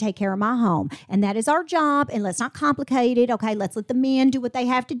family and take care of my home. And that is our job, and let's not complicate it, okay? Let's let the men do what they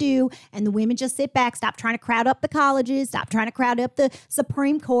have to do, and the women just sit back. Stop trying to crowd up the colleges. Stop trying to crowd up the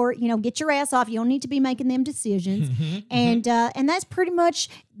Supreme Court. You know, get your ass off. You don't need to be making them decisions. And that's pretty much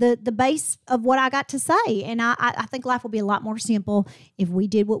the base of what I got to say. And I think life will be a lot more simple if we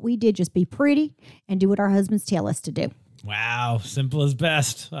did what we did. Just be pretty and do what our husbands tell us to do. Wow, simple as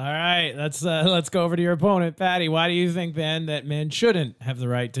best. All right, let's go over to your opponent, Patty. Why do you think then that men shouldn't have the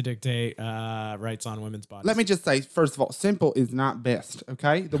right to dictate rights on women's bodies? Let me just say, first of all, simple is not best,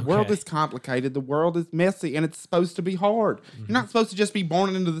 okay? The world is complicated. The world is messy, and it's supposed to be hard. You're not supposed to just be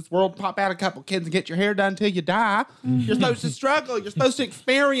born into this world, pop out a couple kids, and get your hair done till you die. You're supposed to struggle. You're supposed to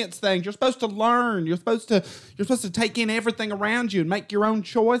experience things. You're supposed to learn. You're supposed to take in everything around you and make your own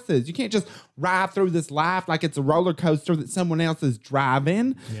choices. You can't just ride through this life like it's a roller coaster that someone else is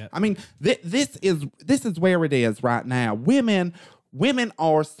driving. Yep. I mean, this is where it is right now. Women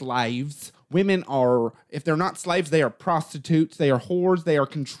are slaves. Women are, if they're not slaves, they are prostitutes. They are whores. They are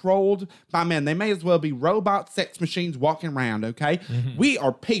controlled by men. They may as well be robot sex machines walking around, okay? We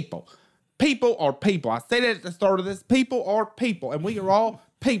are people. People are people. I said it at the start of this. People are people, and we are all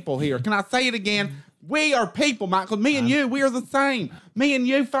people here. Can I say it again? We are people, Michael. Me and you, we are the same. Me and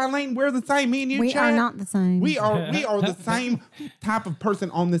you, Faline, we're the same. Me and you, we Chad, are not the same. We are the same type of person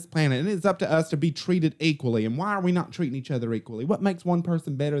on this planet, and it's up to us to be treated equally. And why are we not treating each other equally? What makes one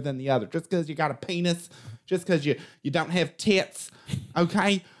person better than the other? Just because you got a penis, just because you don't have tits,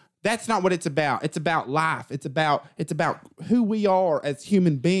 okay? That's not what it's about. It's about life. It's about who we are as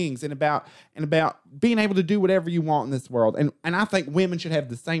human beings, and about being able to do whatever you want in this world. And I think women should have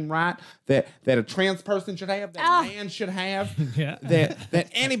the same right that a trans person should have, that a man should have, that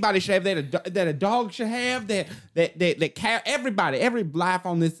anybody should have, that a dog should have, that everybody, every life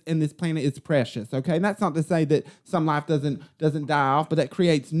on this planet is precious. Okay, and that's not to say that some life doesn't die off, but that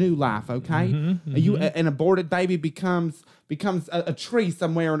creates new life. Okay, an aborted baby becomes a tree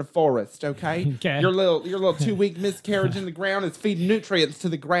somewhere in a forest, okay? Your little 2-week miscarriage in the ground is feeding nutrients to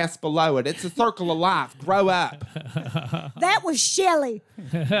the grass below it. It's a circle of life. Grow up. That was Shelley.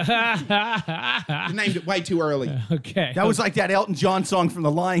 You named it way too early. Okay. That was like that Elton John song from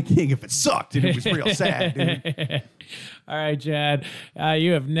The Lion King, if it sucked, and it was real sad, dude. All right, Chad.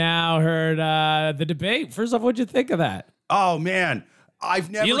 You have now heard the debate. First off, what'd you think of that? Oh, man.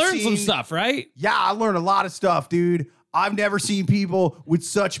 You learned some stuff, right? Yeah, I learned a lot of stuff, dude. I've never seen people with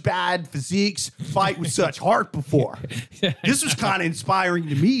such bad physiques fight with such heart before. This was kind of inspiring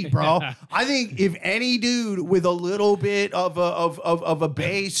to me, bro. I think if any dude with a little bit of a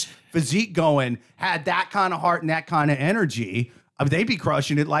base physique going had that kind of heart and that kind of energy, they'd be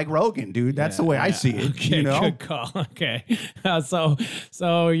crushing it like Rogan, dude. That's the way I see it. Okay, you know? Good call. Okay.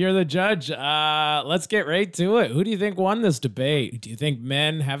 So you're the judge. Let's get right to it. Who do you think won this debate? Do you think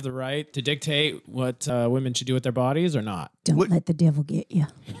men have the right to dictate what women should do with their bodies or not? Don't let the devil get you.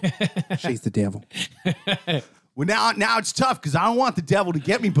 She's the devil. Well, now it's tough because I don't want the devil to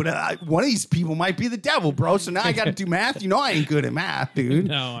get me, but one of these people might be the devil, bro. So now I got to do math. You know I ain't good at math, dude.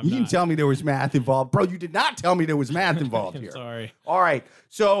 No, I'm You didn't not. tell me there was math involved. Bro, you did not tell me there was math involved here. Sorry. All right.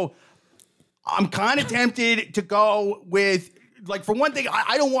 So I'm kind of tempted to go with, like, for one thing,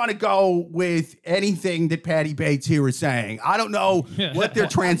 I don't want to go with anything that Patty Bates here is saying. I don't know what they're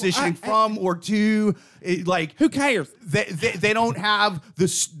transitioning from or to. Like, who cares? They don't have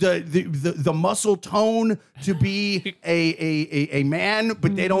the muscle tone to be a man,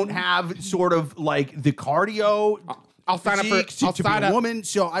 but they don't have sort of like the cardio. I'll sign up for to be a woman.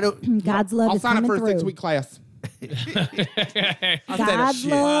 So I don't. God's love I'll is sign up coming for a through. 6-week class. God's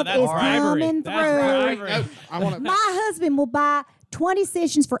love that's is bribery. coming That's through. bribery. I want to. My husband will buy 20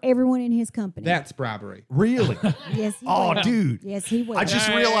 sessions for everyone in his company. That's bribery. Really? Yes, he Oh, will. dude. Yes, he will. I just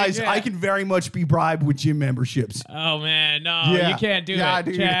Yeah, realized yeah. I can very much be bribed with gym memberships. Oh, man. No, Yeah. you can't do it,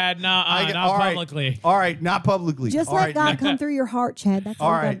 dude. Chad. No, not all right. publicly. All right, not publicly. Just All let right. God come through your heart, Chad. That's all,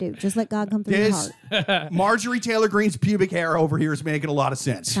 All you right. gotta do. Just let God come through your This heart. Marjorie Taylor Greene's pubic hair over here is making a lot of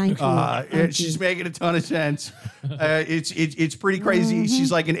sense. Thank you. Thank She's you. making a ton of sense. It's pretty crazy.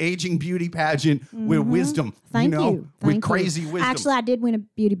 She's like an aging beauty pageant with wisdom. Thank you know, you. with Thank crazy you. wisdom. Actually, Actually, I did win a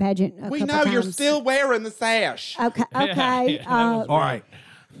beauty pageant. We couple know you're times. still wearing the sash. Okay. Okay. that was All right.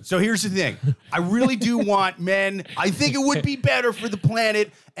 So here's the thing. I really do want men. I think it would be better for the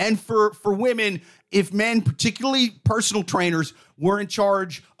planet and for women if men, particularly personal trainers, were in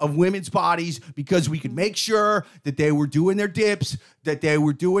charge of women's bodies, because we could make sure that they were doing their dips, that they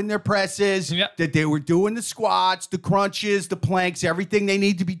were doing their presses, Yep. that they were doing the squats, the crunches, the planks, everything they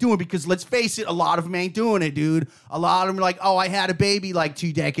need to be doing. Because let's face it, a lot of them ain't doing it, dude. A lot of them are like, oh, I had a baby like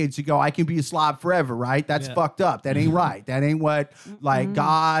 2 decades ago. I can be a slob forever, right? That's Yeah. fucked up. That ain't right. That ain't what like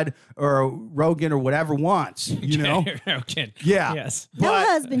God or Rogan or whatever wants, you know? Okay. Yeah. Yes. No But-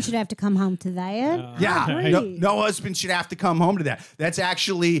 husband should have to come home to that. Yeah, I no, agree. no husband should have to come home to that. That's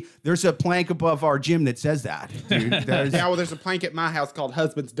actually, there's a plank above our gym that says that, dude. There's, Yeah, well, there's a plank at my house called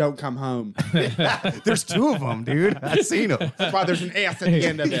 "Husbands Don't Come Home." there's 2 of them, dude. I've seen them. That's why there's an S at the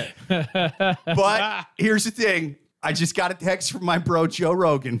end of it. But here's the thing. I just got a text from my bro, Joe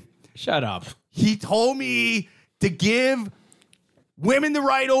Rogan. Shut up. He told me to give women the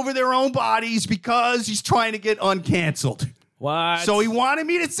right over their own bodies because he's trying to get uncanceled. What? So he wanted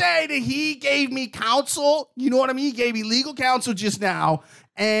me to say that he gave me counsel. You know what I mean? He gave me legal counsel just now.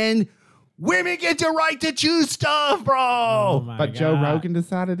 And women get the right to choose stuff, bro. Oh my But Joe God. Rogan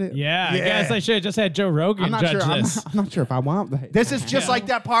decided it. Yeah, I Yeah. guess I should have just had Joe Rogan I'm not judge sure. this. I'm not sure if I want that. This is just like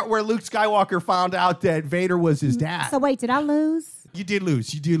that part where Luke Skywalker found out that Vader was his dad. So wait, did I lose? You did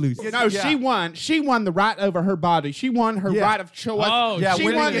lose. You did lose. No, she won. She won the right over her body. She won her Yeah. right of choice. Oh, Yeah, she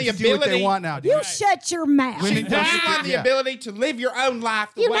women won get the to do what they ability. want now, dude. You shut your mouth. Women She don't get won to- the yeah. ability to live your own life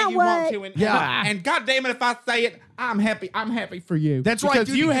the You way know you want what? to. And, Yeah. and God damn it, if I say it, I'm happy. I'm happy for you. That's right, because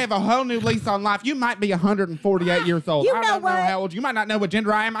dude, you because- have a whole new lease on life. You might be 148 years old. You I know don't what? know how old you might not know what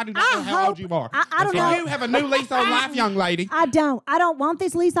gender I am. I do not I know how old hope- you are. I don't So know. you have a new lease on life, young lady. I don't. I don't want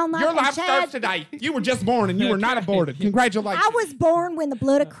this lease on life. Your And life Chad, starts today. You were just born and you were not aborted. Congratulations. I was born when the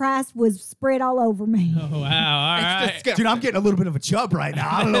blood of Christ was spread all over me. Wow. All right. It's disgusting. Dude, I'm getting a little bit of a chub right now.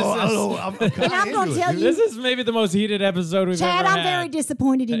 I don't know. I don't know. I'm And I'm going to tell you, This is maybe the most heated episode we've Chad, ever I'm had. very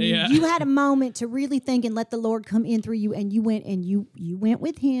disappointed in you. Yeah. You had a moment to really think and let the Lord come in through you, and you went and you went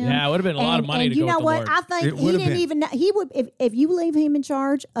with Him. Yeah, it would have been a lot of And- money and to you go know with the what? Lord. I think It he would have didn't been. even know. He would if you leave him in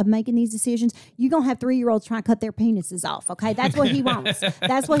charge of making these decisions, you're gonna have 3-year-olds trying to cut their penises off. Okay, that's what he wants.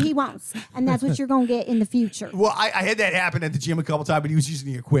 That's what he wants, and that's what you're gonna get in the future. Well, I had that happen at the gym a couple times, but he was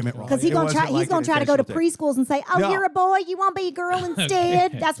using the equipment wrong. Because he's It gonna wasn't try. like He's gonna an try to go to intentional thing. preschools and say, "Oh, No. you're a boy. You want to be a girl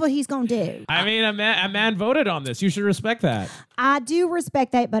instead." That's what he's gonna do. I mean, a man voted on this. You should respect that. I do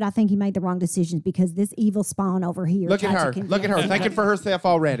respect that, but I think he made the wrong decisions because this evil spawn over here. Look at tried to her. convince Look at her. him. Thinking for herself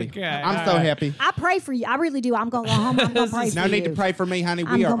already. Okay, I'm so all right. happy. I pray for you. I really do. I'm gonna go home. I'm gonna pray for No you. need to pray for me, honey.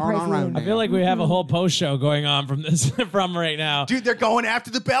 I'm We are gonna on pray our for own. you. I feel like we have a whole post show going on from this from right now. Dude, they're going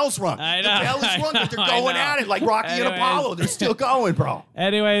after the bells rung. I The know, bell is I rung, but they're know, I going know. at it like Rocky and Anyways. Apollo. They're still going, bro.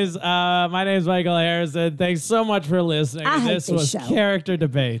 Anyways, my name is Michael Harrison. Thanks so much for listening. I hate This this was show. Character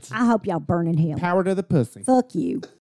Debates. I hope y'all burn in hell. Power to the pussy. Fuck you.